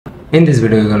In this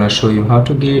video, I'm gonna show you how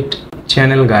to get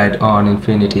channel guide on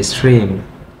Xfinity Stream.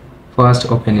 First,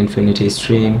 open Xfinity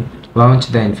Stream, launch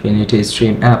the Xfinity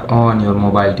Stream app on your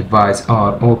mobile device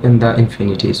or open the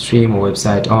Xfinity Stream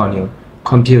website on your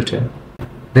computer.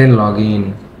 Then log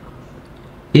in.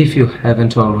 If you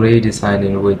haven't already signed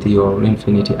in with your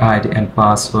Xfinity ID and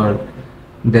password,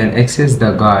 then access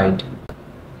the guide.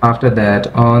 After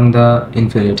that, on the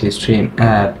Xfinity Stream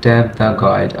app, tap the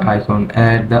guide icon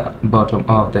at the bottom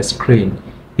of the screen.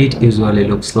 It usually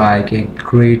looks like a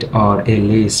grid or a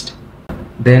list.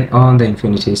 Then on the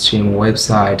Xfinity Stream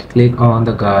website, click on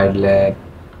the guide lab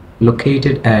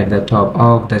located at the top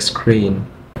of the screen.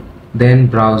 Then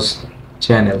browse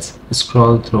channels.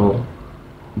 Scroll through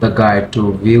the guide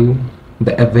to view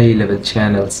the available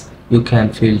channels. You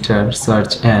can filter,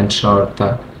 search and sort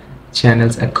the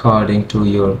channels according to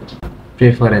your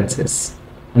preferences.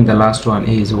 And the last one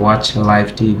is watch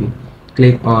live TV.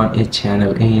 Click on a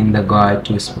channel in the guide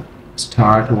to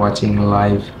start watching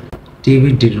live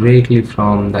TV directly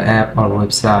from the app or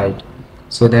website.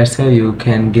 So that's how you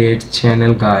can get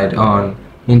channel guide on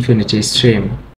Xfinity Stream.